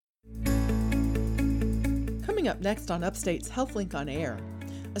Coming up next on Upstate's HealthLink on Air,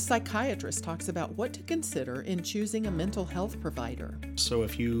 a psychiatrist talks about what to consider in choosing a mental health provider. So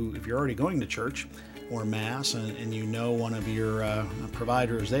if you're already going to church or mass and you know one of your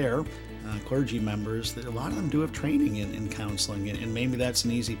providers there, clergy members, that a lot of them do have training in counseling, and maybe that's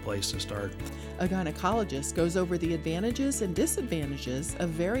an easy place to start. A gynecologist goes over the advantages and disadvantages of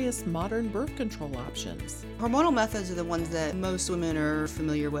various modern birth control options. Hormonal methods are the ones that most women are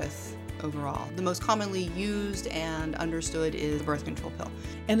familiar with overall. The most commonly used and understood is the birth control pill.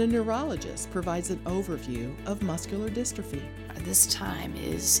 And a neurologist provides an overview of muscular dystrophy. This time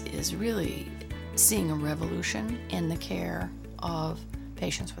is really seeing a revolution in the care of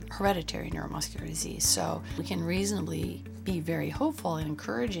patients with hereditary neuromuscular disease. So we can reasonably be very hopeful and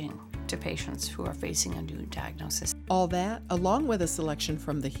encouraging to patients who are facing a new diagnosis. All that, along with a selection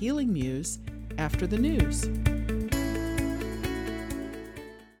from the Healing Muse, after the news.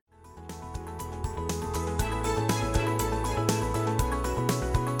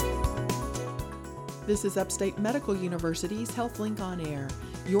 This is Upstate Medical University's HealthLink on Air,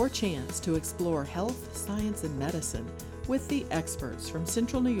 your chance to explore health, science, and medicine with the experts from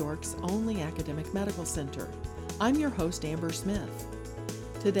Central New York's only academic medical center. I'm your host, Amber Smith.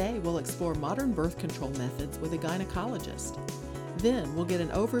 Today, we'll explore modern birth control methods with a gynecologist. Then, we'll get an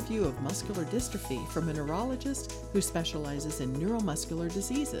overview of muscular dystrophy from a neurologist who specializes in neuromuscular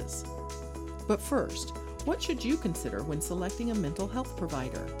diseases. But first, what should you consider when selecting a mental health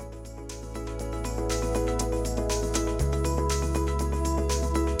provider?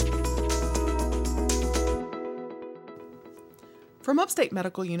 From Upstate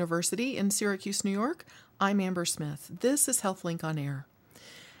Medical University in Syracuse, New York, I'm Amber Smith. This is HealthLink on Air.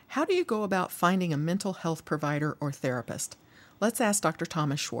 How do you go about finding a mental health provider or therapist? Let's ask Dr.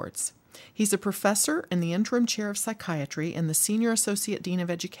 Thomas Schwartz. He's a professor and the interim chair of psychiatry and the senior associate dean of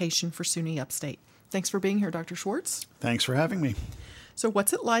education for SUNY Upstate. Thanks for being here, Dr. Schwartz. Thanks for having me. So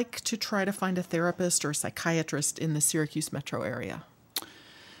what's it like to try to find a therapist or a psychiatrist in the Syracuse metro area?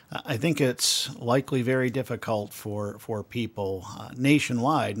 I think it's likely very difficult for people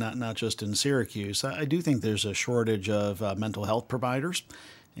nationwide, not just in Syracuse. I do think there's a shortage of mental health providers,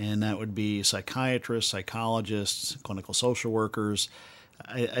 and that would be psychiatrists, psychologists, clinical social workers.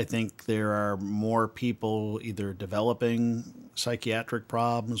 I think there are more people either developing psychiatric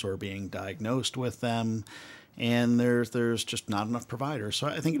problems or being diagnosed with them, and there's just not enough providers. So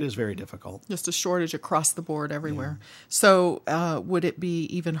I think it is very difficult. Just a shortage across the board everywhere. Yeah. So would it be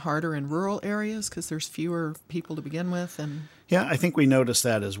even harder in rural areas because there's fewer people to begin with? Yeah, I think we noticed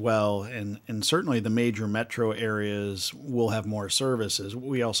that as well. And certainly the major metro areas will have more services.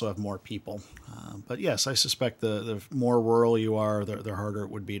 We also have more people. But yes, I suspect the more rural you are, the harder it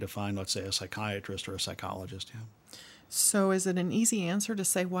would be to find, let's say, a psychiatrist or a psychologist. Yeah. So is it an easy answer to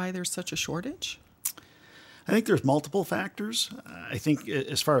say why there's such a shortage? I think there's multiple factors. I think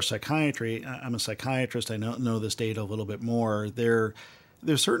as far as psychiatry, I'm a psychiatrist. I know this data a little bit more. There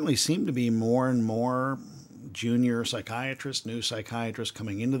certainly seem to be more and more junior psychiatrists, new psychiatrists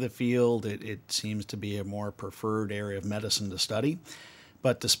coming into the field. It seems to be a more preferred area of medicine to study.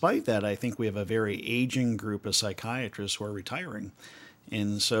 But despite that, I think we have a very aging group of psychiatrists who are retiring.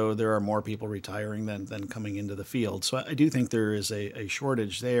 And so there are more people retiring than coming into the field. So I do think there is a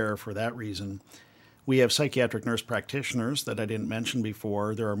shortage there for that reason. We have psychiatric nurse practitioners that I didn't mention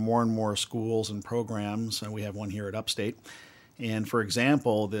before. There are more and more schools and programs, and we have one here at Upstate. And for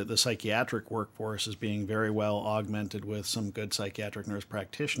example, the psychiatric workforce is being very well augmented with some good psychiatric nurse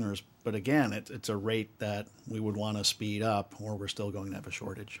practitioners. But again, it's a rate that we would want to speed up, or we're still going to have a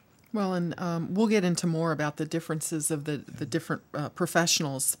shortage. Well, and we'll get into more about the differences of the different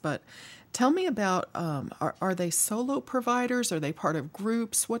professionals, but tell me about, are they solo providers? Are they part of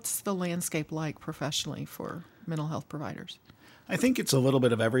groups? What's the landscape like professionally for mental health providers? I think it's a little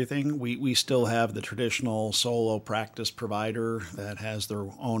bit of everything. We still have the traditional solo practice provider that has their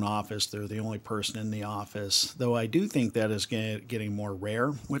own office. They're the only person in the office, though I do think that is getting more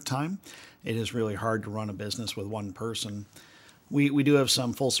rare with time. It is really hard to run a business with one person. We do have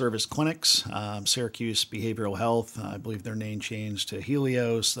some full-service clinics. Syracuse Behavioral Health, I believe their name changed to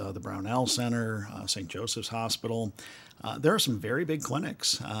Helios, the Brownell Center, St. Joseph's Hospital. There are some very big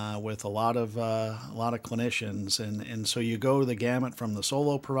clinics with a lot of clinicians, and so you go the gamut from the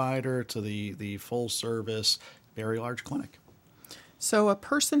solo provider to the full-service, very large clinic. So a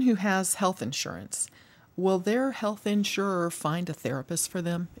person who has health insurance, will their health insurer find a therapist for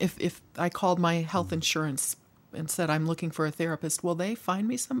them? If I called my health insurance and said I'm looking for a therapist, will they find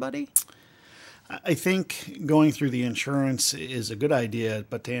me somebody? I think going through the insurance is a good idea,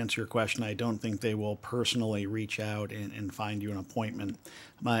 but to answer your question, I don't think they will personally reach out and find you an appointment.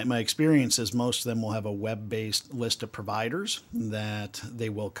 My experience is most of them will have a web-based list of providers that they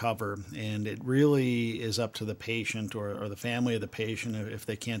will cover, and it really is up to the patient or the family of the patient, if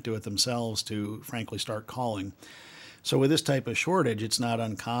they can't do it themselves, to frankly start calling. So with this type of shortage, it's not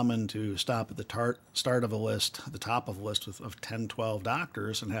uncommon to stop at the start of a list, the top of a list of 10, 12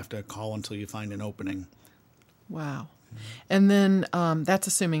 doctors, and have to call until you find an opening. Wow. And then that's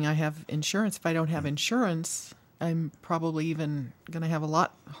assuming I have insurance. If I don't have insurance, I'm probably even going to have a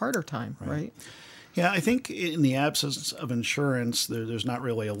lot harder time, right? Yeah, I think in the absence of insurance, there's not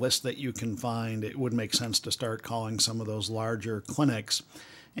really a list that you can find. It would make sense to start calling some of those larger clinics.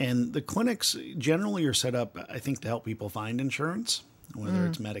 And the clinics generally are set up, I think, to help people find insurance, whether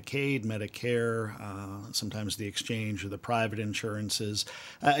it's Medicaid, Medicare, sometimes the exchange or the private insurances.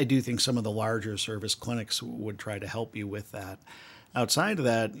 I do think some of the larger service clinics would try to help you with that. Outside of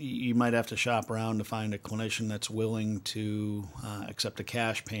that, you might have to shop around to find a clinician that's willing to accept a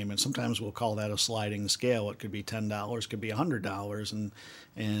cash payment. Sometimes we'll call that a sliding scale. It could be $10, could be $100,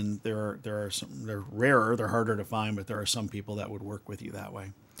 and there are some, they're rarer, they're harder to find, but there are some people that would work with you that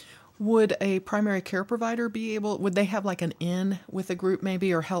way. Would a primary care provider would they have like an in with a group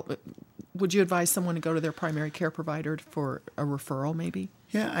maybe, or help? Would you advise someone to go to their primary care provider for a referral maybe?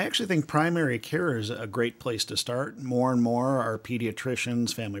 Yeah, I actually think primary care is a great place to start. More and more our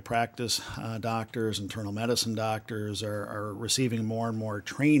pediatricians, family practice doctors, internal medicine doctors are receiving more and more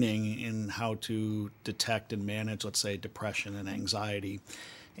training in how to detect and manage, let's say, depression and anxiety.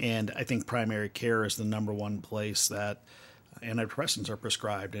 And I think primary care is the number one place that antidepressants are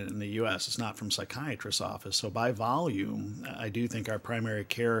prescribed in the U.S. It's not from psychiatrist's office. So by volume, I do think my primary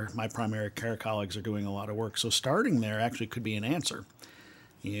care colleagues are doing a lot of work. So starting there actually could be an answer.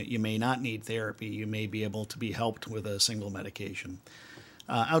 You may not need therapy. You may be able to be helped with a single medication.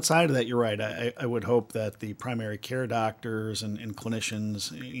 Outside of that, you're right. I would hope that the primary care doctors and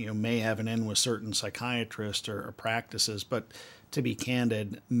clinicians may have an in with certain psychiatrists or practices. But to be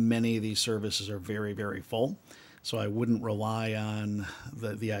candid, many of these services are very, very full. So I wouldn't rely on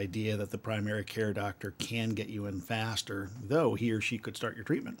the idea that the primary care doctor can get you in faster, though he or she could start your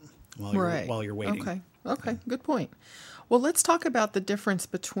treatment while you're waiting. Okay, good point. Well, let's talk about the difference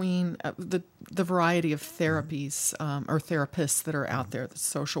between the variety of therapies or therapists that are out there, the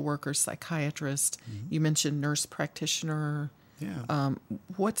social workers, psychiatrists. You mentioned nurse practitioner. Yeah.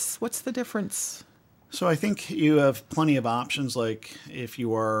 What's the difference? So I think you have plenty of options. Like if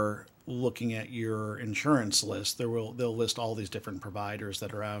you are looking at your insurance list, they'll list all these different providers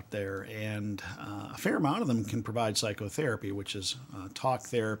that are out there, and a fair amount of them can provide psychotherapy, which is talk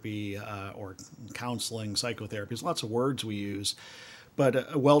therapy or counseling. Psychotherapy, there's lots of words we use,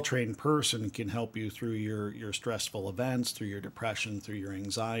 but a well-trained person can help you through your stressful events, through your depression, through your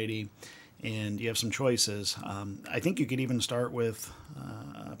anxiety, and you have some choices. I think you could even start with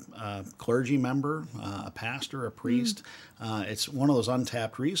a clergy member, a pastor, a priest. It's one of those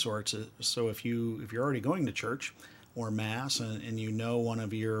untapped resources. So if you're already going to church or mass and you know one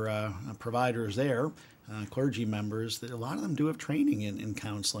of your providers there, clergy members, a lot of them do have training in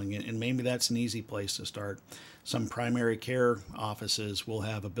counseling, and maybe that's an easy place to start. Some primary care offices will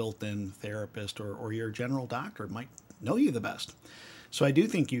have a built-in therapist, or your general doctor might know you the best. So I do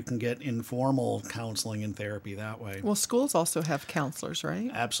think you can get informal counseling and therapy that way. Well, schools also have counselors, right?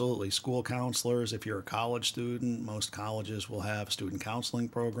 Absolutely. School counselors. If you're a college student, most colleges will have student counseling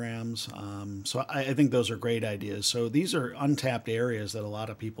programs. So I think those are great ideas. So these are untapped areas that a lot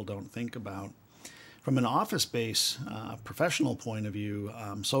of people don't think about. From an office-based professional point of view,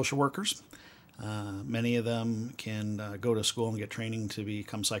 social workers, many of them can go to school and get training to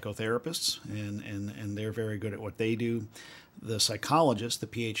become psychotherapists, and they're very good at what they do. The psychologists, the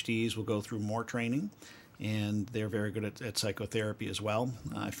PhDs, will go through more training, and they're very good at psychotherapy as well.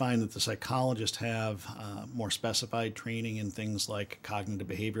 I find that the psychologists have more specified training in things like cognitive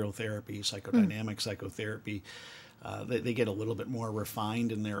behavioral therapy, psychodynamic psychotherapy. They get a little bit more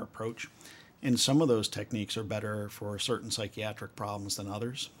refined in their approach, and some of those techniques are better for certain psychiatric problems than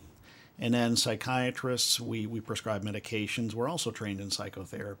others. And then psychiatrists, we prescribe medications. We're also trained in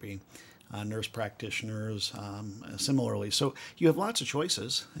psychotherapy. Nurse practitioners, similarly. So you have lots of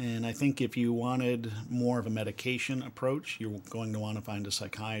choices, and I think if you wanted more of a medication approach, you're going to want to find a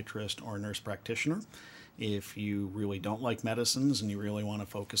psychiatrist or a nurse practitioner. If you really don't like medicines and you really want to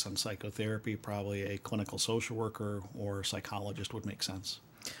focus on psychotherapy, probably a clinical social worker or psychologist would make sense.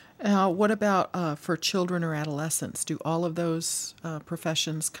 What about for children or adolescents? Do all of those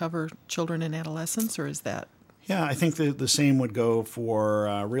professions cover children and adolescents, or is that Yeah, I think the same would go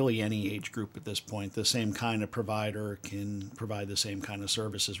for really any age group at this point. The same kind of provider can provide the same kind of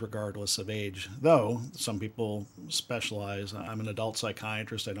services regardless of age. Though some people specialize. I'm an adult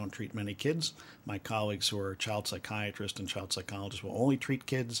psychiatrist. I don't treat many kids. My colleagues who are child psychiatrists and child psychologists will only treat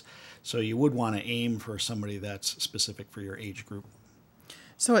kids. So you would want to aim for somebody that's specific for your age group.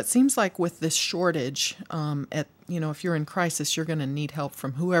 So it seems like with this shortage, if you're in crisis, you're going to need help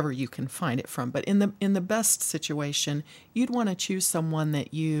from whoever you can find it from. But in the best situation, you'd want to choose someone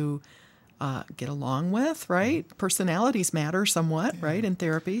that you get along with, right? Personalities matter somewhat, right, in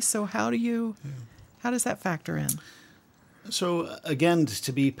therapy. So how does that factor in? So again,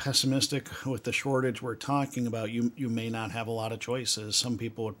 to be pessimistic with the shortage we're talking about, you may not have a lot of choices. Some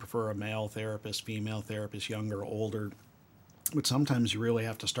people would prefer a male therapist, female therapist, younger, older. But sometimes you really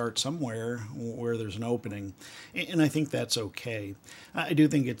have to start somewhere where there's an opening. And I think that's okay. I do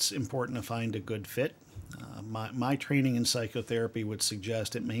think it's important to find a good fit. My training in psychotherapy would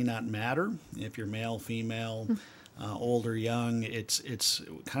suggest it may not matter if you're male, female, older, young. It's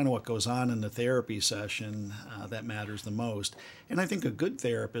kind of what goes on in the therapy session that matters the most. And I think a good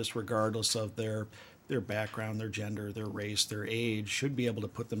therapist, regardless of their background, their gender, their race, their age, should be able to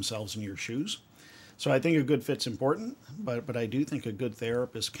put themselves in your shoes. So I think a good fit's important, but I do think a good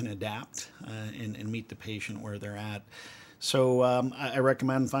therapist can adapt and meet the patient where they're at. So I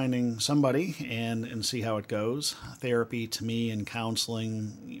recommend finding somebody and see how it goes. Therapy to me and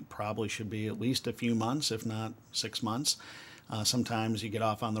counseling probably should be at least a few months, if not 6 months. Sometimes you get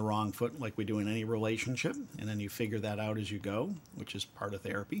off on the wrong foot like we do in any relationship, and then you figure that out as you go, which is part of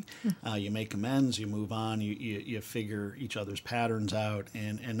therapy. You make amends, you move on, you figure each other's patterns out,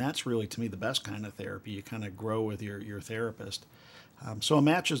 and that's really, to me, the best kind of therapy. You kind of grow with your therapist. So a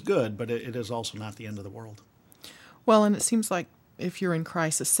match is good, but it is also not the end of the world. Well, and it seems like if you're in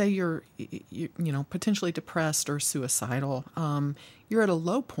crisis, say you're potentially depressed or suicidal, you're at a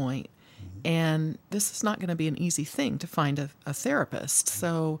low point. And this is not going to be an easy thing to find a therapist.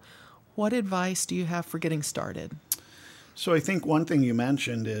 So what advice do you have for getting started? So I think one thing you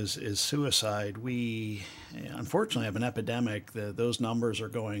mentioned is suicide. We unfortunately have an epidemic. Those numbers are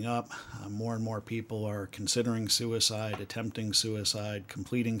going up. More and more people are considering suicide, attempting suicide,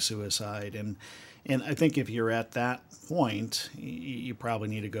 completing suicide. And I think if you're at that point, you probably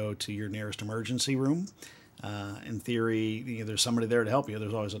need to go to your nearest emergency room. In theory, there's somebody there to help you.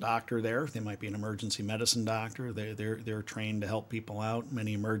 There's always a doctor there. They might be an emergency medicine doctor. They're trained to help people out.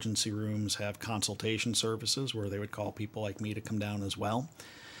 Many emergency rooms have consultation services where they would call people like me to come down as well.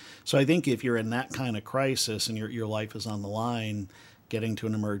 So I think if you're in that kind of crisis and your life is on the line, getting to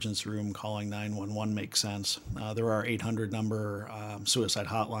an emergency room, calling 911 makes sense. There are 800 number suicide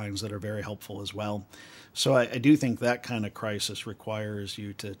hotlines that are very helpful as well. So I do think that kind of crisis requires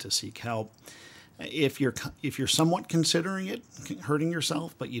you to seek help. If you're somewhat considering it, hurting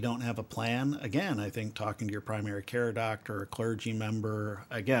yourself, but you don't have a plan, again, I think talking to your primary care doctor or clergy member,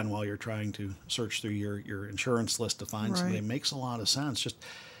 again, while you're trying to search through your insurance list to find somebody, makes a lot of sense. Just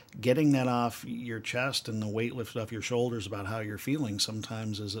getting that off your chest and the weight lifted off your shoulders about how you're feeling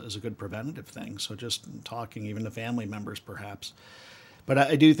sometimes is a good preventative thing. So just talking even to family members perhaps. But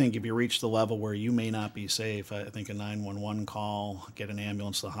I do think if you reach the level where you may not be safe, I think a 911 call, get an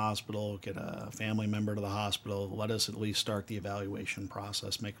ambulance to the hospital, get a family member to the hospital, let us at least start the evaluation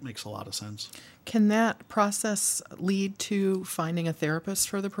process makes a lot of sense. Can that process lead to finding a therapist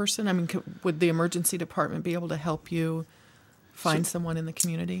for the person? I mean, would the emergency department be able to help you find someone in the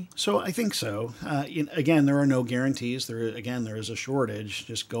community? So I think so. Again, there are no guarantees. There is a shortage.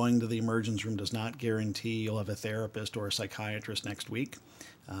 Just going to the emergency room does not guarantee you'll have a therapist or a psychiatrist next week.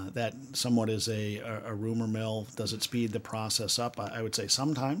 That somewhat is a rumor mill. Does it speed the process up? I would say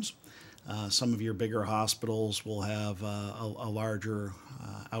sometimes. Some of your bigger hospitals will have a larger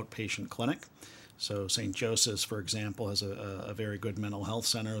outpatient clinic. So St. Joseph's, for example, has a very good mental health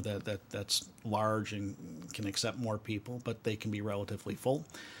center that's large and can accept more people, but they can be relatively full.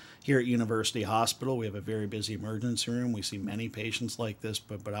 Here at University Hospital, we have a very busy emergency room. We see many patients like this,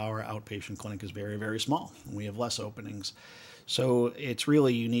 but our outpatient clinic is very, very small, and we have less openings. So it's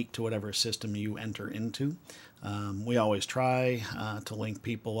really unique to whatever system you enter into. We always try to link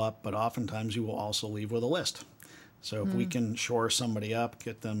people up, but oftentimes you will also leave with a list. So if we can shore somebody up,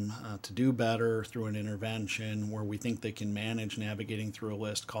 get them to do better through an intervention where we think they can manage navigating through a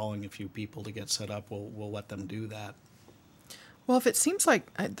list, calling a few people to get set up, we'll let them do that. Well, if it seems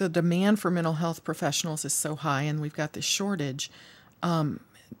like the demand for mental health professionals is so high and we've got this shortage,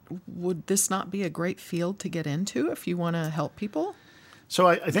 would this not be a great field to get into if you want to help people? So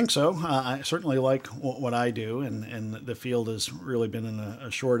I think so. I certainly like what I do, and the field has really been in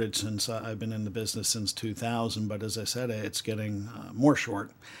a shortage since I've been in the business since 2000. But as I said, it's getting more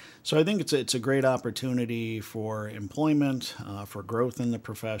short. So I think it's a great opportunity for employment, for growth in the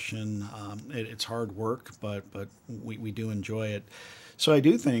profession. It's hard work, but we do enjoy it. So I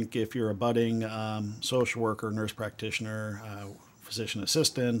do think if you're a budding social worker, nurse practitioner, physician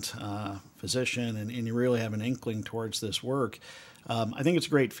assistant, physician, and you really have an inkling towards this work, I think it's a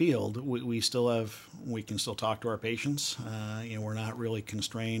great field. We can still talk to our patients. We're not really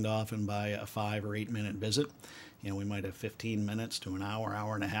constrained often by a 5 or 8 minute visit. We might have 15 minutes to an hour,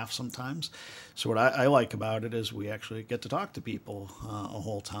 hour and a half sometimes. So what I like about it is we actually get to talk to people a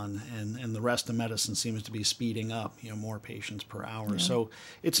whole ton, and the rest of medicine seems to be speeding up, more patients per hour. Yeah. So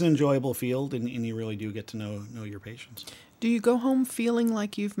it's an enjoyable field, and you really do get to know your patients. Do you go home feeling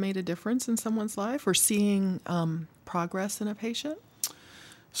like you've made a difference in someone's life or seeing progress in a patient?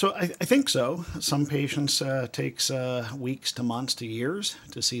 So I think so. Some patients takes weeks to months to years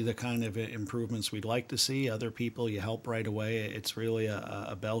to see the kind of improvements we'd like to see. Other people you help right away. It's really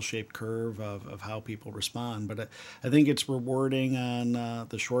a bell-shaped curve of how people respond. But I think it's rewarding on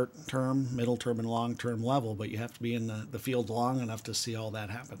the short-term, middle-term, and long-term level. But you have to be in the field long enough to see all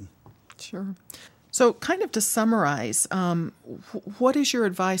that happen. Sure. So kind of to summarize, what is your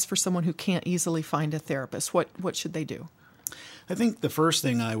advice for someone who can't easily find a therapist? What should they do? I think the first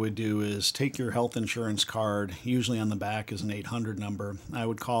thing I would do is take your health insurance card. Usually on the back is an 800 number. I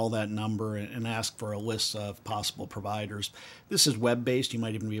would call that number and ask for a list of possible providers. This is web-based. You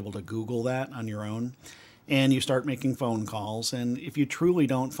might even be able to Google that on your own. And you start making phone calls. And if you truly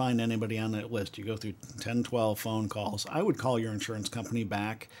don't find anybody on that list, you go through 10, 12 phone calls. I would call your insurance company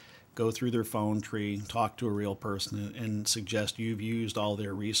back, go through their phone tree, talk to a real person, and suggest you've used all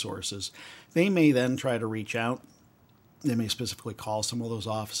their resources. They may then try to reach out. They may specifically call some of those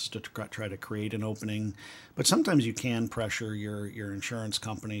offices to try to create an opening. But sometimes you can pressure your insurance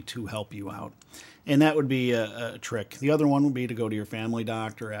company to help you out. And that would be a trick. The other one would be to go to your family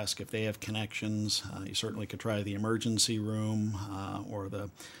doctor, ask if they have connections. You certainly could try the emergency room or the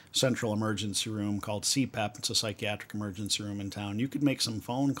central emergency room called CPEP. It's a psychiatric emergency room in town. You could make some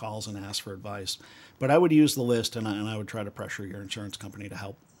phone calls and ask for advice. But I would use the list, and I would try to pressure your insurance company to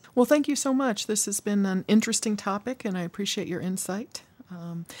help. Well, thank you so much. This has been an interesting topic, and I appreciate your insight.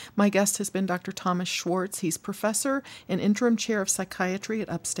 My guest has been Dr. Thomas Schwartz. He's professor and interim chair of psychiatry at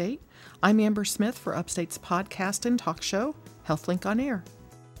Upstate. I'm Amber Smith for Upstate's podcast and talk show, HealthLink on Air.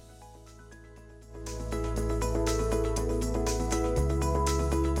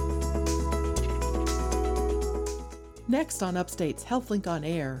 Next on Upstate's HealthLink on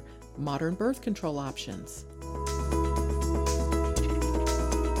Air, modern birth control options.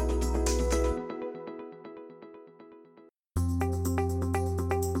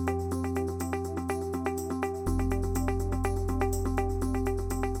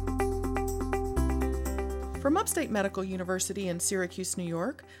 From Upstate Medical University in Syracuse, New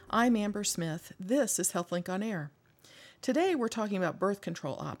York, I'm Amber Smith. This is HealthLink on Air. Today we're talking about birth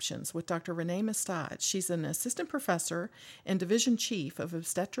control options with Dr. Renee Mestad. She's an assistant professor and division chief of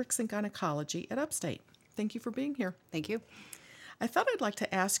obstetrics and gynecology at Upstate. Thank you for being here. Thank you. I thought I'd like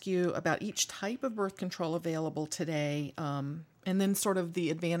to ask you about each type of birth control available today, and then sort of the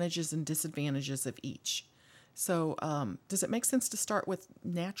advantages and disadvantages of each. So does it make sense to start with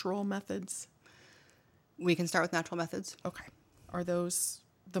natural methods? We can start with natural methods. Okay. Are those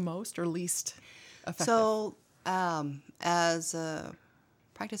the most or least effective? So as a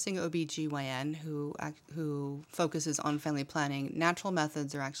practicing OBGYN who focuses on family planning, natural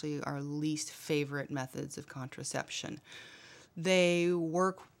methods are actually our least favorite methods of contraception. They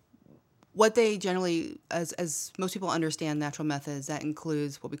work, what they generally, as most people understand natural methods, that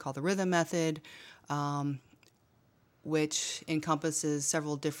includes what we call the rhythm method, which encompasses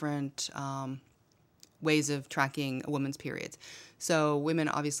several different ways of tracking a woman's periods. So women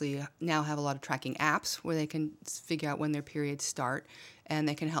obviously now have a lot of tracking apps where they can figure out when their periods start, and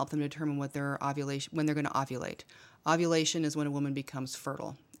they can help them determine when they're going to ovulate. Ovulation is when a woman becomes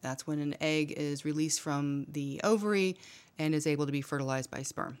fertile. That's when an egg is released from the ovary and is able to be fertilized by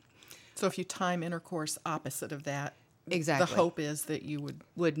sperm. So if you time intercourse opposite of that, exactly, the hope is that you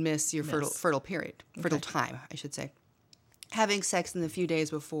would miss your fertile period, fertile time, I should say. Having sex in the few days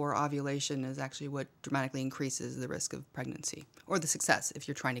before ovulation is actually what dramatically increases the risk of pregnancy, or the success if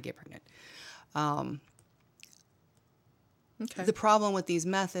you're trying to get pregnant. The problem with these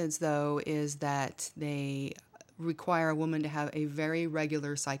methods, though, is that they require a woman to have a very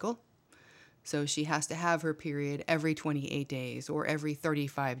regular cycle. So she has to have her period every 28 days or every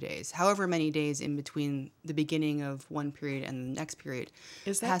 35 days, however many days in between the beginning of one period and the next period.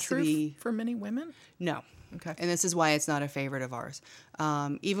 Is that has true to be, for many women? No. Okay. And this is why it's not a favorite of ours.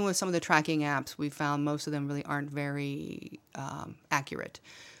 Even with some of the tracking apps, we found most of them really aren't very accurate.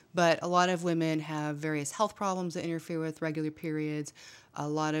 But a lot of women have various health problems that interfere with regular periods. A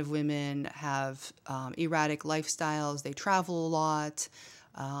lot of women have erratic lifestyles. They travel a lot.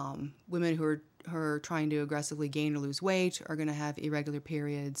 Women who are trying to aggressively gain or lose weight are going to have irregular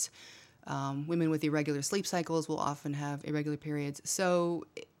periods. Women with irregular sleep cycles will often have irregular periods. So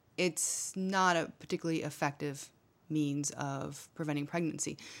it's not a particularly effective means of preventing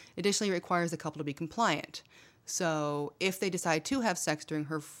pregnancy. Additionally, it requires the couple to be compliant. So if they decide to have sex during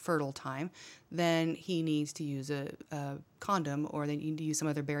her fertile time, then he needs to use a condom, or they need to use some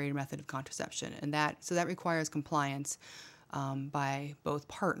other barrier method of contraception. And that requires compliance by both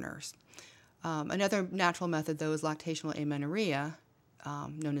partners. Another natural method, though, is lactational amenorrhea,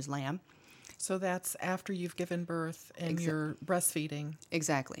 known as LAM. So that's after you've given birth and you're breastfeeding.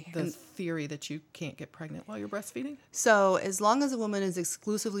 Exactly. The theory that you can't get pregnant while you're breastfeeding? So as long as a woman is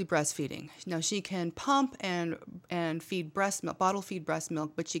exclusively breastfeeding, now she can pump and feed breast milk, bottle feed breast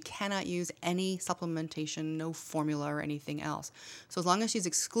milk, but she cannot use any supplementation, no formula or anything else. So as long as she's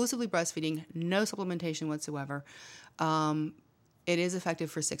exclusively breastfeeding, no supplementation whatsoever, it is effective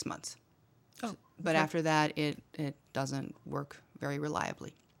for 6 months. Oh, but after that, it doesn't work very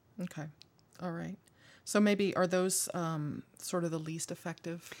reliably. Okay. All right. So maybe are those sort of the least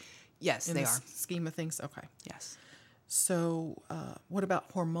effective? Yes, in they the are. Scheme of things. Okay. Yes. So what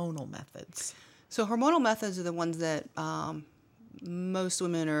about hormonal methods? So hormonal methods are the ones that most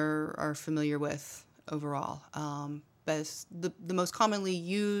women are familiar with overall. But the most commonly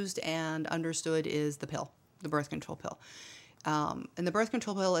used and understood is the pill, the birth control pill. And the birth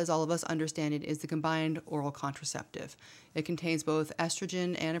control pill, as all of us understand it, is the combined oral contraceptive. It contains both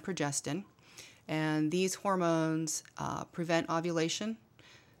estrogen and a progestin. And these hormones prevent ovulation,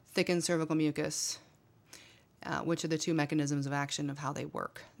 thicken cervical mucus, which are the two mechanisms of action of how they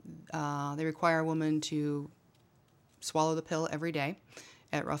work. They require a woman to swallow the pill every day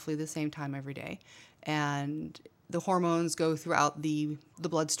at roughly the same time every day. And the hormones go throughout the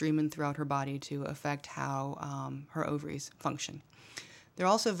bloodstream and throughout her body to affect how her ovaries function. They're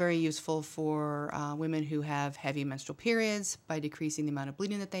also very useful for women who have heavy menstrual periods by decreasing the amount of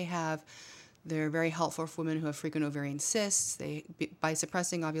bleeding that they have. They're very helpful for women who have frequent ovarian cysts. By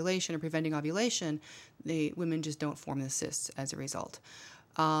suppressing ovulation or preventing ovulation, women just don't form the cysts as a result.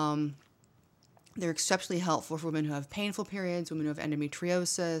 They're exceptionally helpful for women who have painful periods, women who have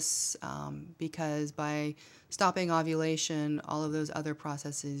endometriosis, because by stopping ovulation, all of those other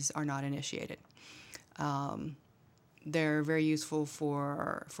processes are not initiated. They're very useful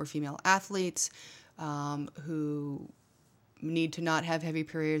for female athletes who need to not have heavy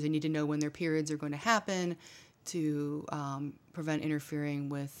periods. They need to know when their periods are going to happen to prevent interfering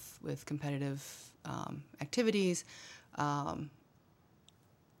with competitive activities.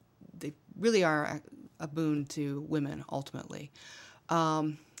 They really are a boon to women, ultimately.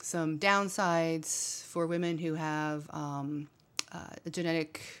 Some downsides for women who have a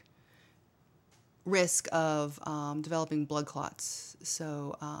genetic risk of developing blood clots.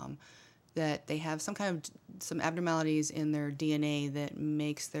 So that they have some abnormalities in their DNA that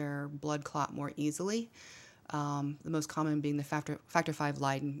makes their blood clot more easily. The most common being the factor V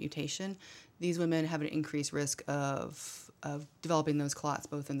Leiden mutation. These women have an increased risk of developing those clots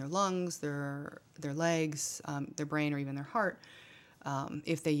both in their lungs, their legs, their brain, or even their heart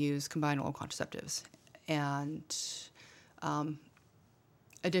if they use combined oral contraceptives. And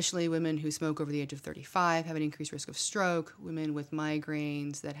additionally, women who smoke over the age of 35 have an increased risk of stroke. Women with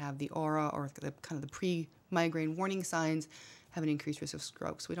migraines that have the aura or the kind of the pre-migraine warning signs have an increased risk of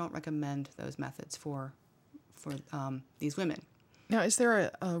stroke. So we don't recommend those methods for these women. Now, is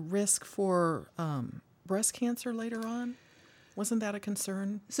there a risk for breast cancer later on? Wasn't that a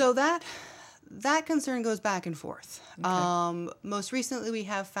concern? So that concern goes back and forth. Okay. Most recently, we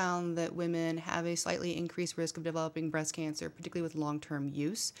have found that women have a slightly increased risk of developing breast cancer, particularly with long-term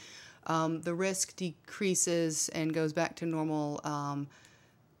use. The risk decreases and goes back to normal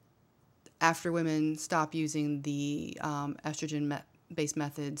after women stop using the estrogen-based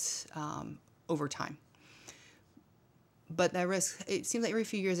methods over time. But that risk, it seems like every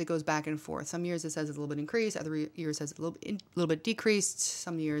few years it goes back and forth. Some years it says it's a little bit increased, other years it says a little bit decreased.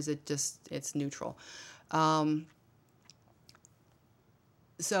 Some years it's neutral.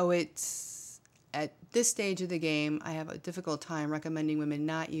 So it's at this stage of the game, I have a difficult time recommending women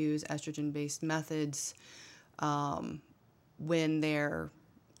not use estrogen-based methods when they're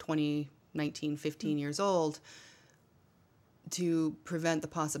 20 19, 15 years old to prevent the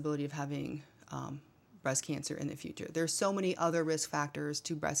possibility of having breast cancer in the future. There's so many other risk factors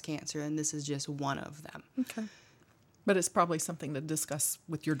to breast cancer, and this is just one of them. Okay. But it's probably something to discuss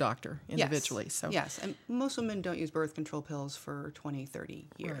with your doctor individually. Yes. So yes, and most women don't use birth control pills for 20, 30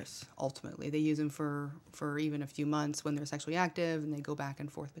 years, Right. ultimately. They use them for even a few months when they're sexually active, and they go back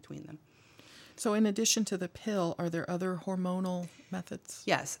and forth between them. So in addition to the pill, are there other hormonal methods?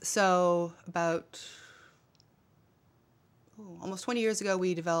 Yes, so about almost 20 years ago,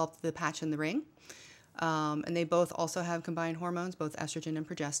 we developed the patch and the ring. And they both also have combined hormones, both estrogen and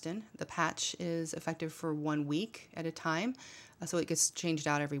progestin. The patch is effective for 1 week at a time, so it gets changed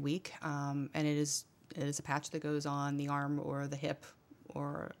out every week. And it is a patch that goes on the arm or the hip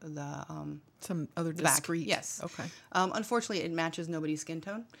or the Some other back. discrete? Yes. Okay. Unfortunately, it matches nobody's skin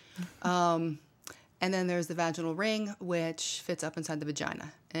tone. And then there's the vaginal ring, which fits up inside the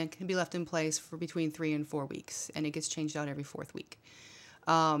vagina, and it can be left in place for between 3 and 4 weeks, and it gets changed out every 4th week,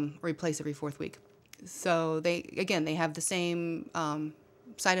 replaced every 4th week. So they have the same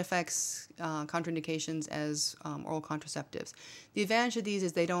side effects, contraindications as oral contraceptives. The advantage of these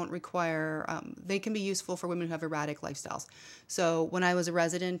is they don't require, they can be useful for women who have erratic lifestyles. So when I was a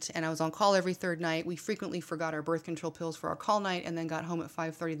resident and I was on call every 3rd night, we frequently forgot our birth control pills for our call night and then got home at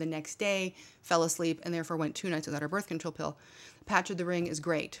 5:30 the next day, fell asleep, and therefore went 2 nights without our birth control pill. The patch of the ring is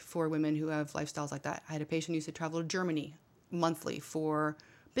great for women who have lifestyles like that. I had a patient who used to travel to Germany monthly for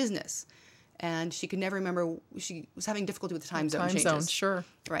business. And she could never remember, she was having difficulty with the time zone changes. Time zone, sure.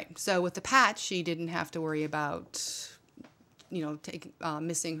 Right. So with the patch, she didn't have to worry about,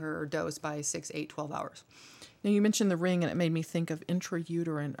 missing her dose by 6, 8, 12 hours. Now, you mentioned the ring, and it made me think of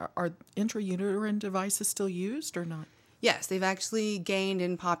intrauterine. Are intrauterine devices still used or not? Yes, they've actually gained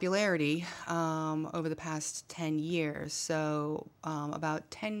in popularity over the past 10 years. So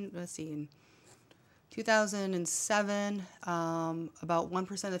in 2007, about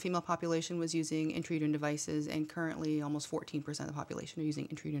 1% of the female population was using intrauterine devices, and currently almost 14% of the population are using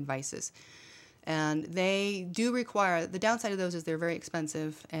intrauterine devices. And they do require, the downside of those is they're very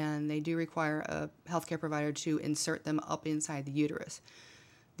expensive, and they do require a healthcare provider to insert them up inside the uterus.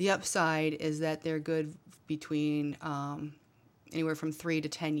 The upside is that they're good between anywhere from 3 to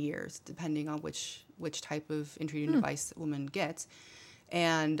 10 years, depending on which type of intrauterine device the woman gets.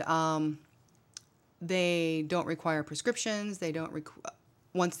 And they don't require prescriptions. They don't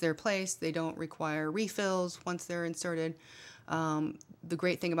once they're placed, they don't require refills once they're inserted. The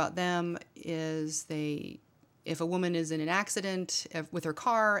great thing about them is if a woman is in an accident with her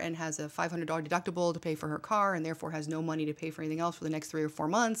car and has a $500 deductible to pay for her car and therefore has no money to pay for anything else for the next 3 or 4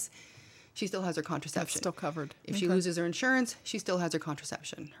 months, she still has her contraception. That's still covered. If she loses her insurance, she still has her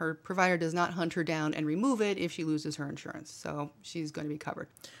contraception. Her provider does not hunt her down and remove it if she loses her insurance. So she's going to be covered.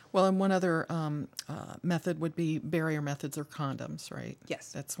 Well, and one other method would be barrier methods or condoms, right?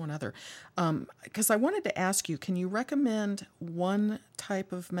 Yes. That's one other. Because I wanted to ask you, can you recommend one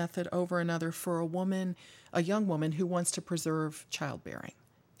type of method over another for a young woman who wants to preserve childbearing?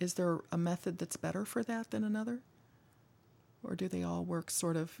 Is there a method that's better for that than another? Or do they all work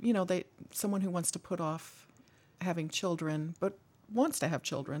sort of, someone who wants to put off having children, but wants to have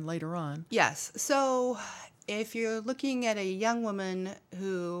children later on? Yes. So if you're looking at a young woman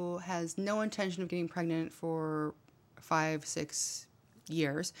who has no intention of getting pregnant for 5, 6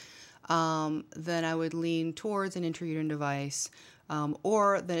 years, then I would lean towards an intrauterine device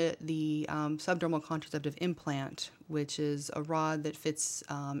or the subdermal contraceptive implant, which is a rod that fits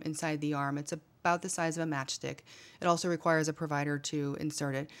inside the arm. It's about the size of a matchstick. It also requires a provider to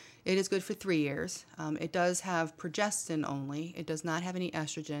insert it. It is good for 3 years. It does have progestin only. It does not have any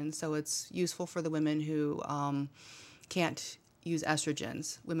estrogen, so it's useful for the women who can't use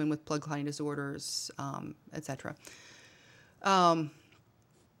estrogens, women with blood clotting disorders, etc. So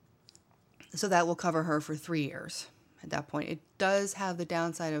that will cover her for 3 years. At that point, it does have the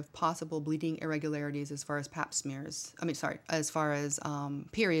downside of possible bleeding irregularities as far as pap smears. As far as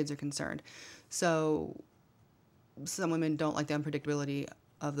periods are concerned. So some women don't like the unpredictability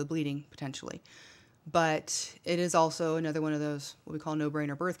of the bleeding potentially. But it is also another one of those what we call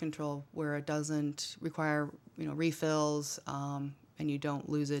no-brainer birth control, where it doesn't require refills, and you don't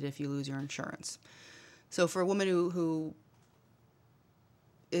lose it if you lose your insurance. So for a woman who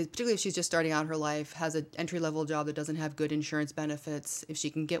particularly if she's just starting out her life, has an entry-level job that doesn't have good insurance benefits, if she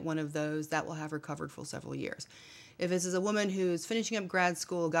can get one of those, that will have her covered for several years. If this is a woman who's finishing up grad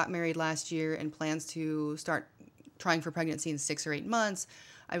school, got married last year, and plans to start trying for pregnancy in 6 or 8 months,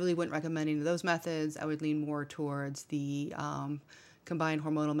 I really wouldn't recommend any of those methods. I would lean more towards the combined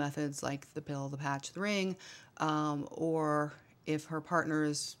hormonal methods like the pill, the patch, the ring, or If her partner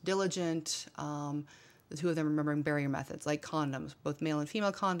is diligent, the two of them remembering barrier methods like condoms. Both male and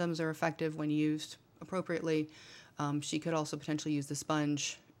female condoms are effective when used appropriately. She could also potentially use the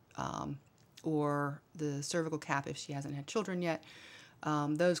sponge or the cervical cap if she hasn't had children yet.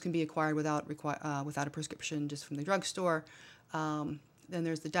 Those can be acquired without a prescription, just from the drugstore. Then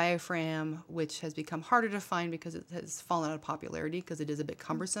there's the diaphragm, which has become harder to find because it has fallen out of popularity because it is a bit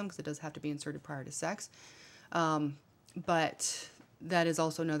cumbersome because it does have to be inserted prior to sex. But that is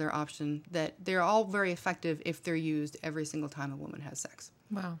also another option that they're all very effective if they're used every single time a woman has sex.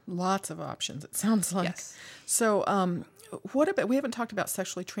 Wow, lots of options, it sounds like. Yes. So what about, we haven't talked about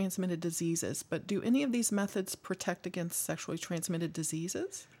sexually transmitted diseases, but do any of these methods protect against sexually transmitted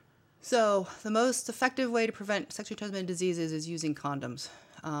diseases? So the most effective way to prevent sexually transmitted diseases is using condoms.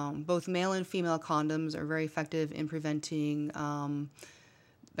 Both male and female condoms are very effective in preventing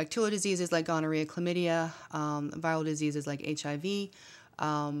bacterial diseases like gonorrhea, chlamydia, viral diseases like HIV.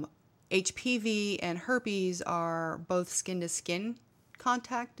 HPV and herpes are both skin-to-skin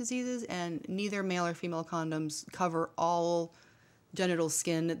contact diseases, and neither male or female condoms cover all genital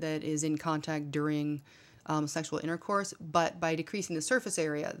skin that is in contact during sexual intercourse, but by decreasing the surface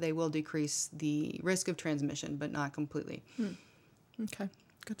area, they will decrease the risk of transmission, but not completely. Okay,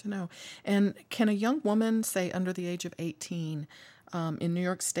 good to know. And can a young woman, say under the age of 18, in New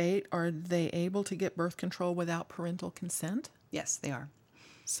York State, are they able to get birth control without parental consent? Yes, they are.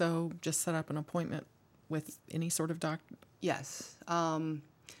 So just set up an appointment with any sort of doctor? Yes. I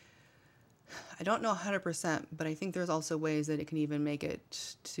don't know 100%, but I think there's also ways that it can even make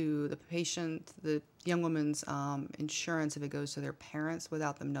it to the patient, the young woman's insurance if it goes to their parents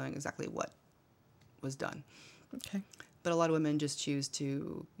without them knowing exactly what was done. Okay. But a lot of women just choose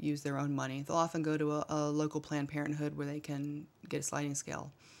to use their own money. They'll often go to a local Planned Parenthood where they can get a sliding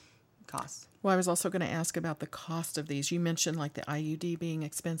scale cost. Well, I was also going to ask about the cost of these. You mentioned like the IUD being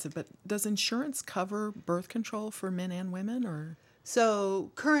expensive, but does insurance cover birth control for men and women, or?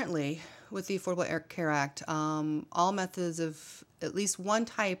 So currently, with the Affordable Care Act, all methods of at least one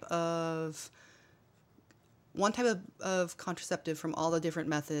type of contraceptive from all the different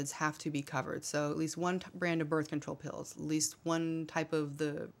methods have to be covered. So at least one brand of birth control pills, at least one type of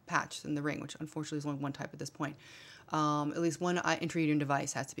the patch in the ring, which unfortunately is only one type at this point. At least one intrauterine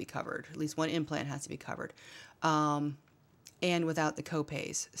device has to be covered. At least one implant has to be covered, and without the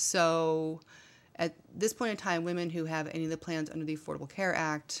copays. So at this point in time, women who have any of the plans under the Affordable Care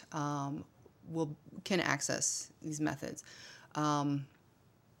Act can access these methods.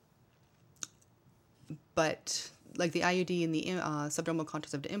 But like the IUD and the subdermal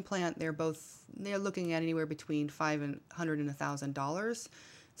contraceptive implant, they're looking at anywhere between $500 and $1,000.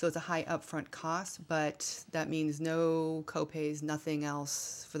 So it's a high upfront cost, but that means no copays, nothing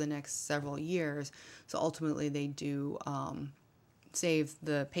else for the next several years. So ultimately, they do save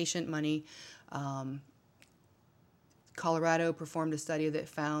the patient money. Colorado performed a study that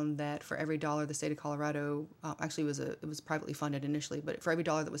found that for every dollar the state of Colorado, actually it was privately funded initially, but for every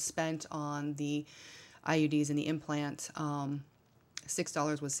dollar that was spent on the IUDs and the implant,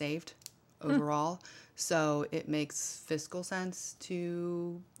 $6 was saved overall. So it makes fiscal sense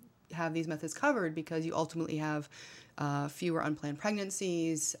to have these methods covered because you ultimately have fewer unplanned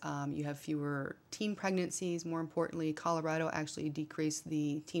pregnancies, you have fewer teen pregnancies. More importantly, Colorado actually decreased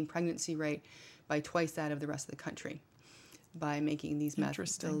the teen pregnancy rate by twice that of the rest of the country by making these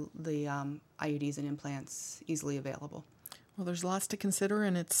methods, the IUDs and implants, easily available. Well, there's lots to consider,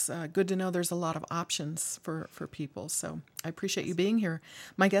 and it's good to know there's a lot of options for people. So I appreciate you being here.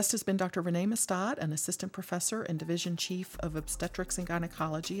 My guest has been Dr. Renee Mastad, an assistant professor and division chief of obstetrics and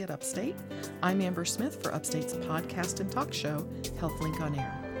gynecology at Upstate. I'm Amber Smith for Upstate's podcast and talk show, HealthLink on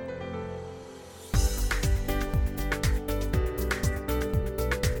Air.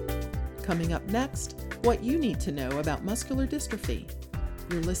 Coming up next, what you need to know about muscular dystrophy.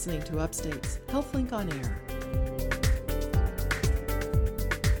 You're listening to Upstate's HealthLink on Air.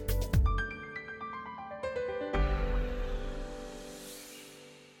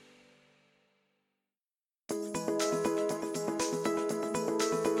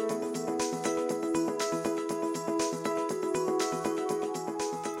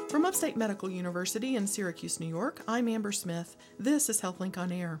 From Upstate Medical University in Syracuse, New York, I'm Amber Smith. This is HealthLink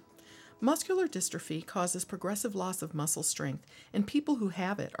on Air. Muscular dystrophy causes progressive loss of muscle strength, and people who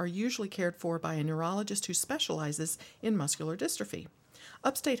have it are usually cared for by a neurologist who specializes in muscular dystrophy.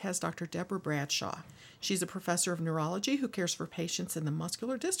 Upstate has Dr. Deborah Bradshaw. She's a professor of neurology who cares for patients in the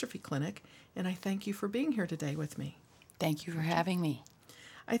Muscular Dystrophy Clinic, and I thank you for being here today with me. Thank you for having me.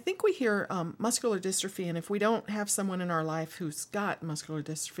 I think we hear muscular dystrophy, and if we don't have someone in our life who's got muscular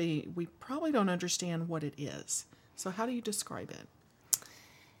dystrophy, we probably don't understand what it is. So how do you describe it?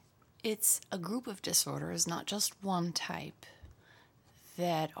 It's a group of disorders, not just one type,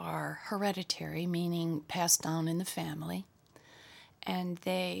 that are hereditary, meaning passed down in the family, and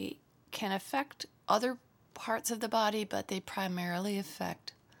they can affect other parts of the body, but they primarily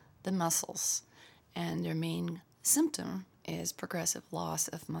affect the muscles, and their main symptom is progressive loss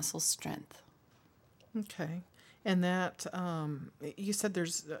of muscle strength. Okay. And that, you said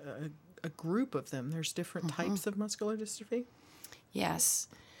there's a group of them. There's different types of muscular dystrophy? Yes,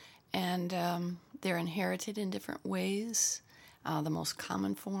 and they're inherited in different ways. The most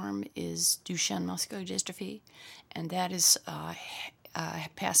common form is Duchenne muscular dystrophy, and that is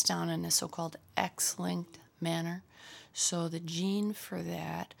passed down in a so-called X-linked manner. So the gene for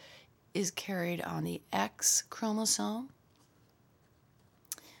that is carried on the X chromosome.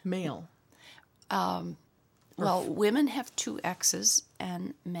 Male. Well, women have 2 X's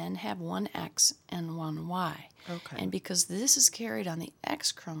and men have 1 X and 1 Y. Okay. And because this is carried on the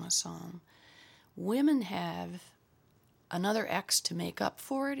X chromosome, women have another X to make up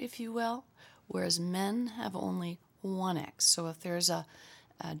for it, if you will, whereas men have only 1 X. So if there's a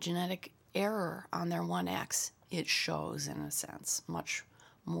genetic error on their 1 X, it shows, in a sense, much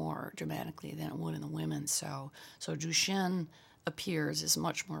more dramatically than it would in the women. So Duchenne appears as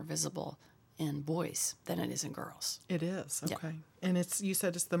much more visible in boys than it is in girls. It is, Yeah. okay. And you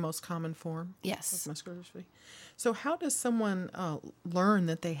said it's the most common form Yes. of muscular dystrophy. So how does someone learn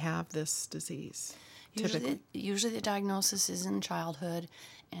that they have this disease? Usually the diagnosis is in childhood,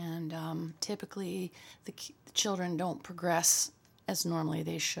 and typically the children don't progress as normally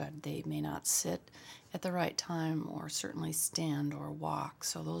they should. They may not sit at the right time or certainly stand or walk.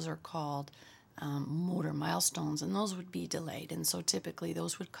 So those are called motor milestones, and those would be delayed. And so typically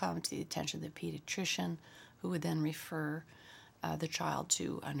those would come to the attention of the pediatrician, who would then refer the child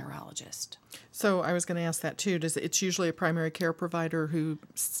to a neurologist. So I was going to ask that too. It's usually a primary care provider who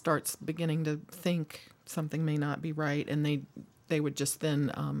starts beginning to think something may not be right, and they would just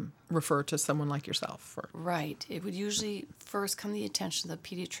then refer to someone like yourself? Right. It would usually first come to the attention of the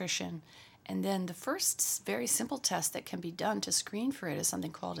pediatrician, and then the first very simple test that can be done to screen for it is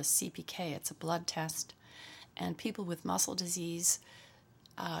something called a CPK. It's a blood test. And people with muscle disease,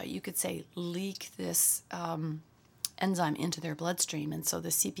 you could say, leak this enzyme into their bloodstream, and so the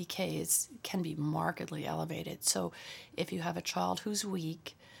CPK can be markedly elevated. So if you have a child who's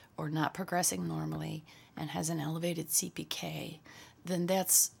weak or not progressing normally and has an elevated CPK, then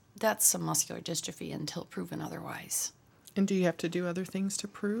that's some muscular dystrophy until proven otherwise. And do you have to do other things to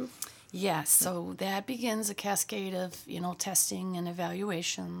prove? Yes, so that begins a cascade of, testing and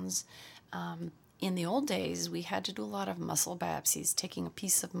evaluations. In the old days, we had to do a lot of muscle biopsies, taking a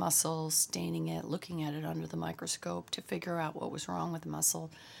piece of muscle, staining it, looking at it under the microscope to figure out what was wrong with the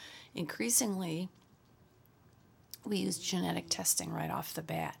muscle. Increasingly, we use genetic testing right off the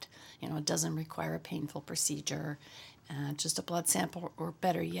bat. It doesn't require a painful procedure, just a blood sample, or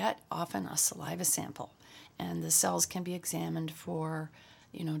better yet, often a saliva sample. And the cells can be examined for,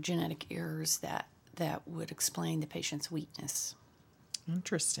 genetic errors that would explain the patient's weakness.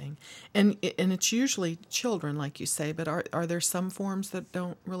 Interesting. And it's usually children, like you say, but are there some forms that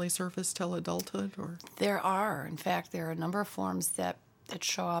don't really surface till adulthood? Or There are. In fact, there are a number of forms that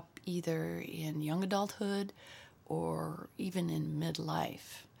show up either in young adulthood or even in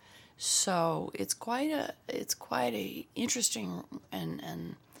midlife. So it's quite a interesting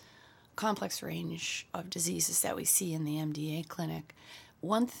and complex range of diseases that we see in the MDA clinic.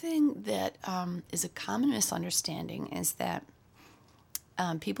 One thing that is a common misunderstanding is that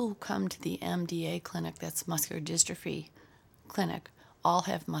people who come to the MDA clinic, that's muscular dystrophy clinic, all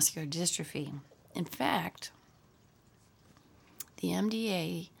have muscular dystrophy. In fact, the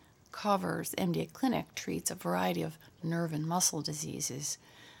MDA clinic treats a variety of nerve and muscle diseases,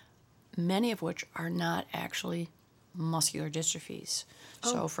 many of which are not actually muscular dystrophies.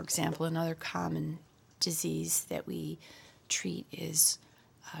 So, for example, another common disease that we treat is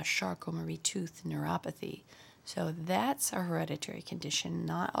Charcot-Marie-Tooth neuropathy. So that's a hereditary condition,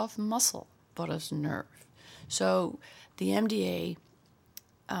 not of muscle, but of nerve. So the MDA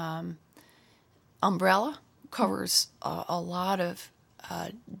umbrella covers a lot of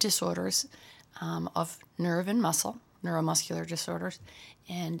disorders of nerve and muscle, neuromuscular disorders,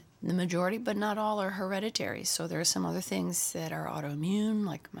 and the majority, but not all, are hereditary. So there are some other things that are autoimmune,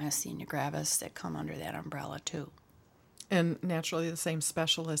 like myasthenia gravis, that come under that umbrella too. And naturally, the same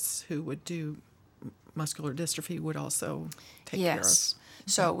specialists who would do muscular dystrophy would also take care of. Yes.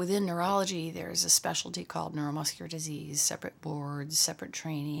 So within neurology, there's a specialty called neuromuscular disease, separate boards, separate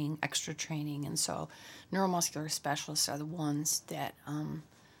training, extra training, and so neuromuscular specialists are the ones that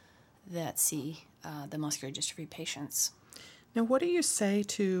see the muscular dystrophy patients. Now, what do you say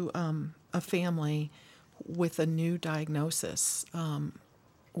to a family with a new diagnosis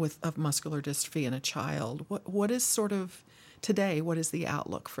of muscular dystrophy in a child? What is sort of today? What is the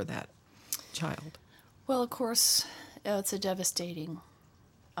outlook for that child? Well, of course, it's a devastating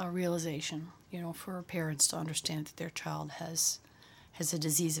realization, for parents to understand that their child has a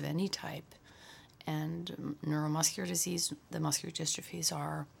disease of any type. And neuromuscular disease, the muscular dystrophies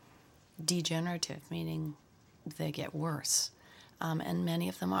are degenerative, meaning they get worse. And many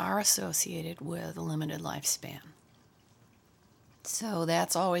of them are associated with a limited lifespan. So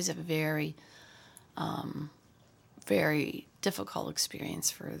that's always a very, very difficult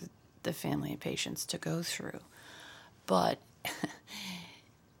experience for the family and patients to go through. But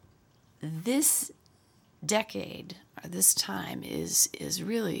this decade, or this time, is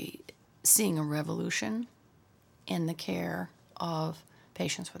really seeing a revolution in the care of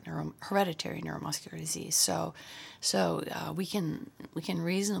patients with hereditary neuromuscular disease. So we can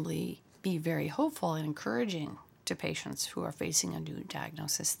reasonably be very hopeful and encouraging to patients who are facing a new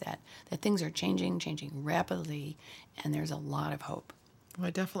diagnosis that things are changing rapidly, and there's a lot of hope. Well,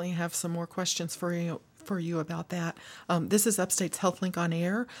 I definitely have some more questions for you about that. This is Upstate's HealthLink on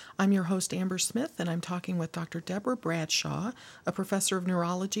Air. I'm your host, Amber Smith, and I'm talking with Dr. Deborah Bradshaw, a professor of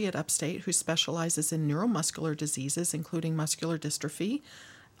neurology at Upstate who specializes in neuromuscular diseases, including muscular dystrophy.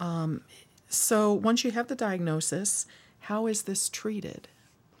 So once you have the diagnosis, how is this treated?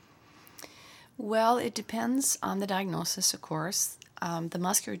 Well, it depends on the diagnosis, of course. The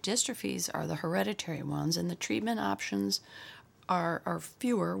muscular dystrophies are the hereditary ones, and the treatment options are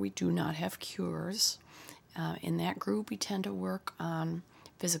fewer. We do not have cures. In that group, we tend to work on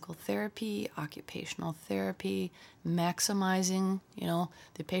physical therapy, occupational therapy, maximizing,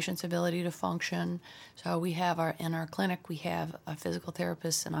 the patient's ability to function. So we have in our clinic, we have a physical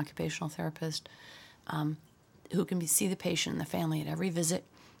therapist, an occupational therapist, who can see the patient and the family at every visit.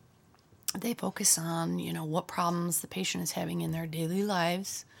 They focus on, what problems the patient is having in their daily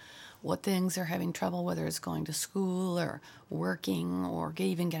lives, what things they're having trouble, whether it's going to school or working or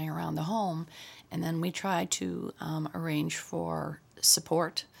even getting around the home. And then we try to arrange for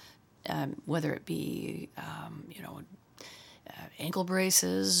support, whether it be, ankle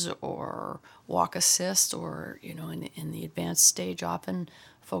braces or walk assist, or, in the advanced stage, often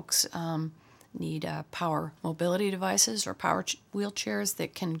folks need power mobility devices or power wheelchairs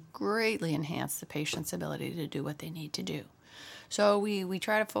that can greatly enhance the patient's ability to do what they need to do. So we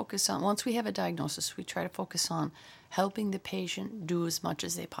try to focus on, once we have a diagnosis, we try to focus on helping the patient do as much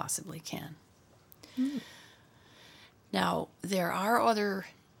as they possibly can. Now, there are other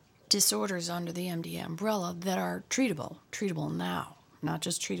disorders under the MD umbrella that are treatable now, not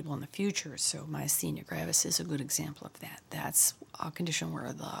just treatable in the future. So myasthenia gravis is a good example of that. That's a condition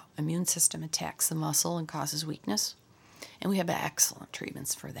where the immune system attacks the muscle and causes weakness. And we have excellent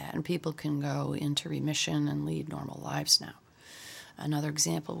treatments for that, and people can go into remission and lead normal lives now. Another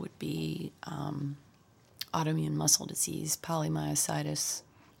example would be autoimmune muscle disease, polymyositis,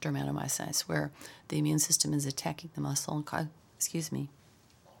 dermatomyositis, where the immune system is attacking the muscle and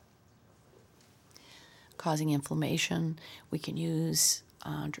causing inflammation. We can use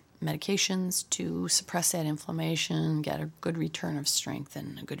medications to suppress that inflammation, get a good return of strength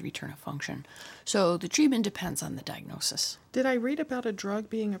and a good return of function. So the treatment depends on the diagnosis. Did I read about a drug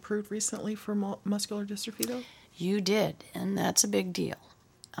being approved recently for muscular dystrophy, though? You did, and that's a big deal.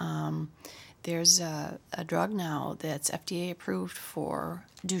 There's a drug now that's FDA approved for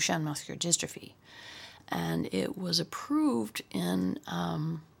Duchenne muscular dystrophy, and it was approved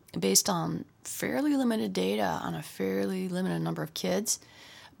based on fairly limited data on a fairly limited number of kids.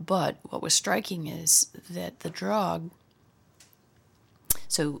 But what was striking is that the drug,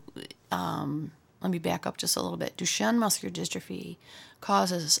 so let me back up just a little bit. Duchenne muscular dystrophy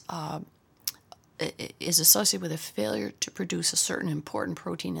is associated with a failure to produce a certain important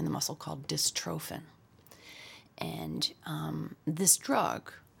protein in the muscle called dystrophin. And this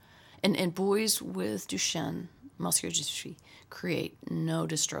drug, and boys with Duchenne muscular dystrophy create no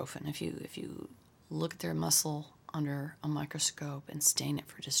dystrophin. If you look at their muscle under a microscope and stain it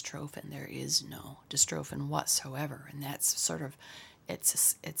for dystrophin, there is no dystrophin whatsoever. And that's sort of,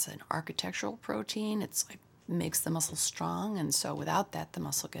 it's an architectural protein. It's like makes the muscle strong, and so without that, the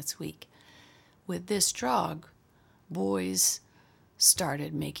muscle gets weak. With this drug, boys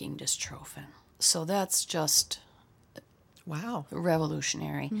started making dystrophin. So that's just wow,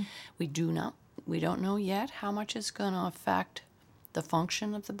 revolutionary. We don't know yet how much it's going to affect the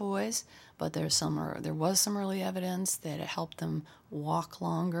function of the boys, but there was some early evidence that it helped them walk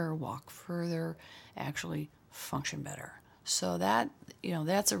longer, walk further, actually function better. So that,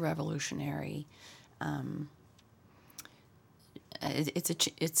 that's a revolutionary.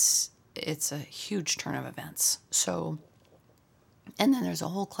 It's a huge turn of events. So, and then there's a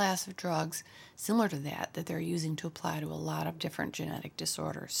whole class of drugs similar to that they're using to apply to a lot of different genetic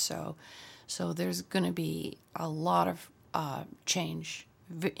disorders. So there's going to be a lot of change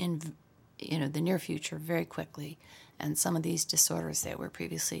in the near future very quickly, and some of these disorders that were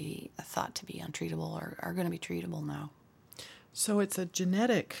previously thought to be untreatable are going to be treatable now. So it's a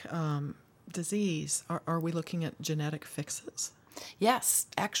genetic disease. Are we looking at genetic fixes? Yes,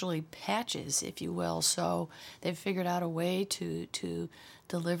 actually patches, if you will. So they've figured out a way to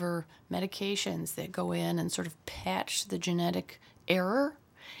deliver medications that go in and sort of patch the genetic error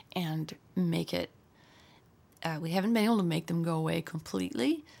and make it. We haven't been able to make them go away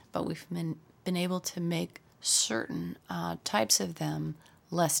completely, but we've been able to make certain types of them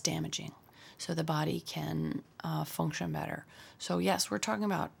less damaging, so the body can function better. So yes, we're talking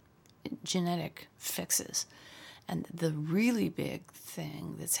about genetic fixes. And the really big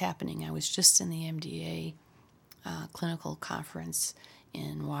thing that's happening, I was just in the MDA clinical conference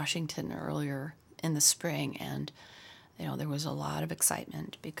in Washington earlier in the spring, and there was a lot of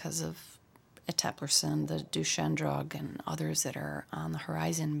excitement because of eteplirsen, the Duchenne drug, and others that are on the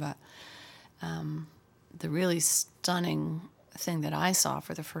horizon. But the really stunning thing that I saw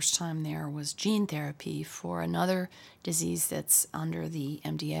for the first time there was gene therapy for another disease that's under the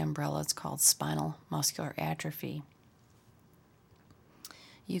MDA umbrella. It's called spinal muscular atrophy.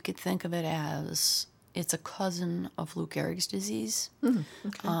 You could think of it as it's a cousin of Lou Gehrig's disease,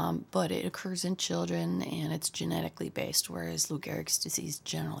 but it occurs in children and it's genetically based, whereas Lou Gehrig's disease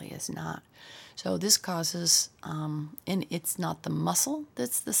generally is not. So this causes, and it's not the muscle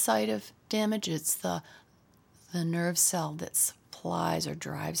that's the site of damage, it's the nerve cell that supplies or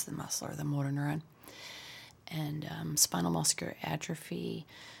drives the muscle or the motor neuron. And spinal muscular atrophy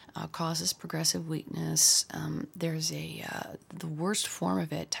causes progressive weakness. There's the worst form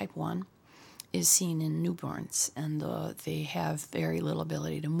of it, type 1, is seen in newborns, and they have very little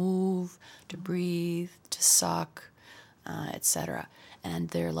ability to move, to breathe, to suck, etc. And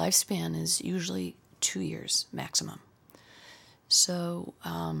their lifespan is usually 2 years maximum. So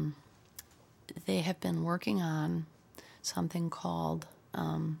they have been working on something called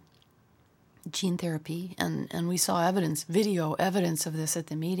gene therapy, and we saw video evidence of this at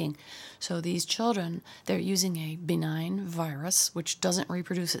the meeting. So these children, they're using a benign virus, which doesn't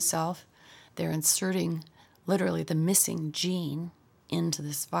reproduce itself. They're inserting literally the missing gene into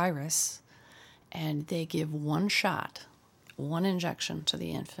this virus, and they give one shot, one injection to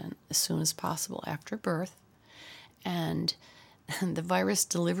the infant as soon as possible after birth, and the virus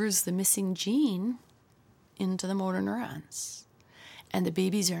delivers the missing gene into the motor neurons. And the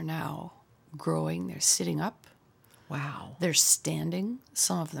babies are now growing. They're sitting up. Wow. They're standing.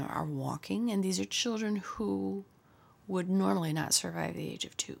 Some of them are walking. And these are children who would normally not survive the age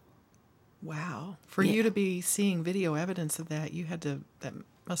of 2. Wow. For you to be seeing video evidence of that, that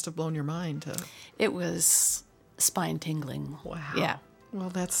must have blown your mind. It was spine tingling. Wow. Yeah. Well,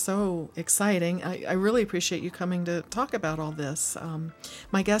 that's so exciting. I really appreciate you coming to talk about all this.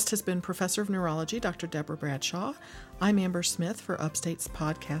 My guest has been Professor of Neurology, Dr. Deborah Bradshaw. I'm Amber Smith for Upstate's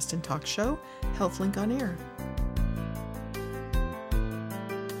podcast and talk show, HealthLink on Air.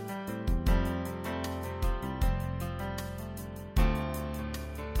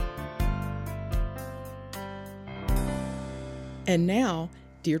 And now,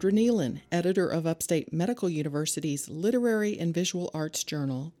 Deirdre Nealon, editor of Upstate Medical University's Literary and Visual Arts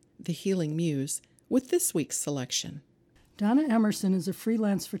Journal, The Healing Muse, with this week's selection. Donna Emerson is a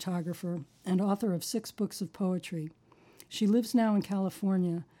freelance photographer and author of 6 books of poetry. She lives now in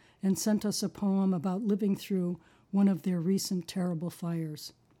California and sent us a poem about living through one of their recent terrible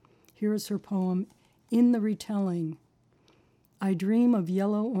fires. Here is her poem, In the Retelling. I dream of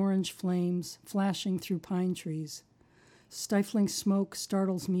yellow-orange flames flashing through pine trees. Stifling smoke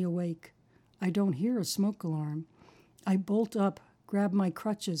startles me awake. I don't hear a smoke alarm. I bolt up, grab my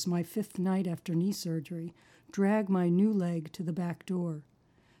crutches my 5th night after knee surgery, drag my new leg to the back door.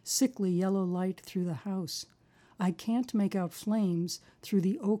 Sickly yellow light through the house. I can't make out flames through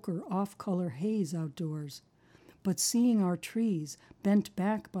the ochre off-color haze outdoors. But seeing our trees bent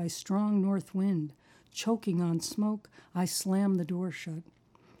back by strong north wind, choking on smoke, I slam the door shut.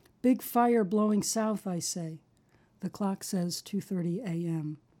 Big fire blowing south, I say. The clock says 2:30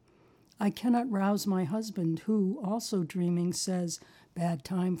 a.m. I cannot rouse my husband, who, also dreaming, says, bad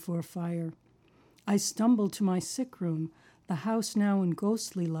time for a fire. I stumble to my sick room, the house now in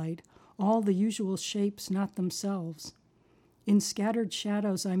ghostly light, all the usual shapes not themselves. In scattered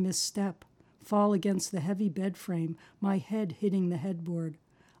shadows I misstep, fall against the heavy bed frame, my head hitting the headboard.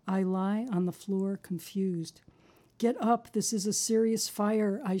 I lie on the floor, confused. Get up, this is a serious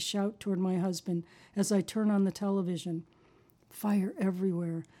fire, I shout toward my husband as I turn on the television. Fire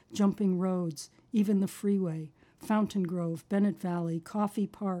everywhere, jumping roads, even the freeway, Fountain Grove, Bennett Valley, Coffee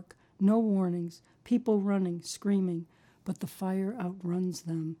Park, no warnings, people running, screaming, but the fire outruns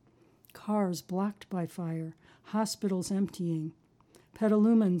them. Cars blocked by fire, hospitals emptying.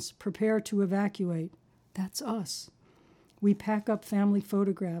 Petalumans prepare to evacuate. That's us. We pack up family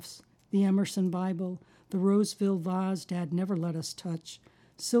photographs, the Emerson Bible, the Roseville vase Dad never let us touch,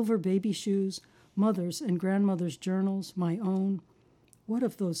 silver baby shoes, mother's and grandmother's journals, my own. What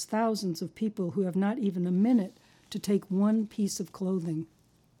of those thousands of people who have not even a minute to take one piece of clothing?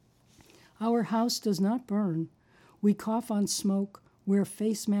 Our house does not burn. We cough on smoke, wear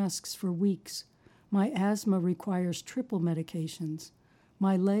face masks for weeks. My asthma requires triple medications.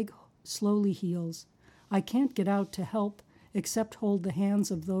 My leg slowly heals. I can't get out to help except hold the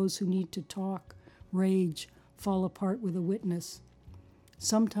hands of those who need to talk, rage, fall apart with a witness.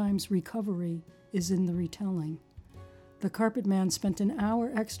 Sometimes recovery is in the retelling. The carpet man spent an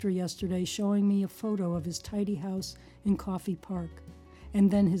hour extra yesterday showing me a photo of his tidy house in Coffee Park, and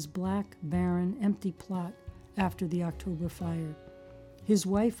then his black, barren, empty plot after the October fire. His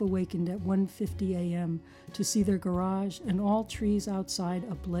wife awakened at 1:50 a.m. to see their garage and all trees outside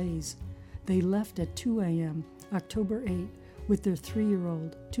ablaze. They left at 2 a.m., October 8, with their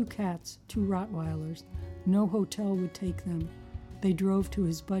 3-year-old, 2 cats, 2 Rottweilers. No hotel would take them. They drove to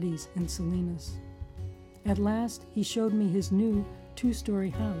his buddies in Salinas. At last, he showed me his new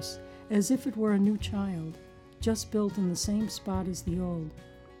 2-story house, as if it were a new child, just built in the same spot as the old.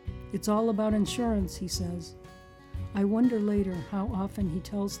 It's all about insurance, he says. I wonder later how often he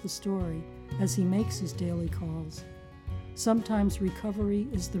tells the story as he makes his daily calls. Sometimes recovery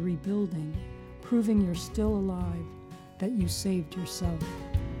is the rebuilding, proving you're still alive, that you saved yourself.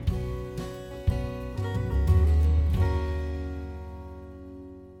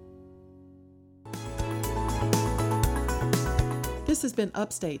 This has been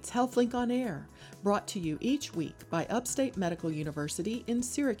Upstate's HealthLink on Air, brought to you each week by Upstate Medical University in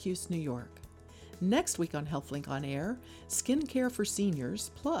Syracuse, New York. Next week on HealthLink on Air, skincare for seniors,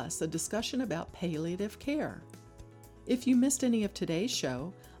 plus a discussion about palliative care. If you missed any of today's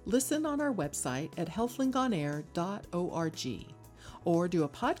show, listen on our website at healthlinkonair.org or do a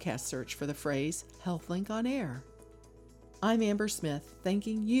podcast search for the phrase HealthLink on Air. I'm Amber Smith,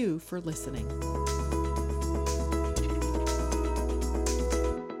 thanking you for listening.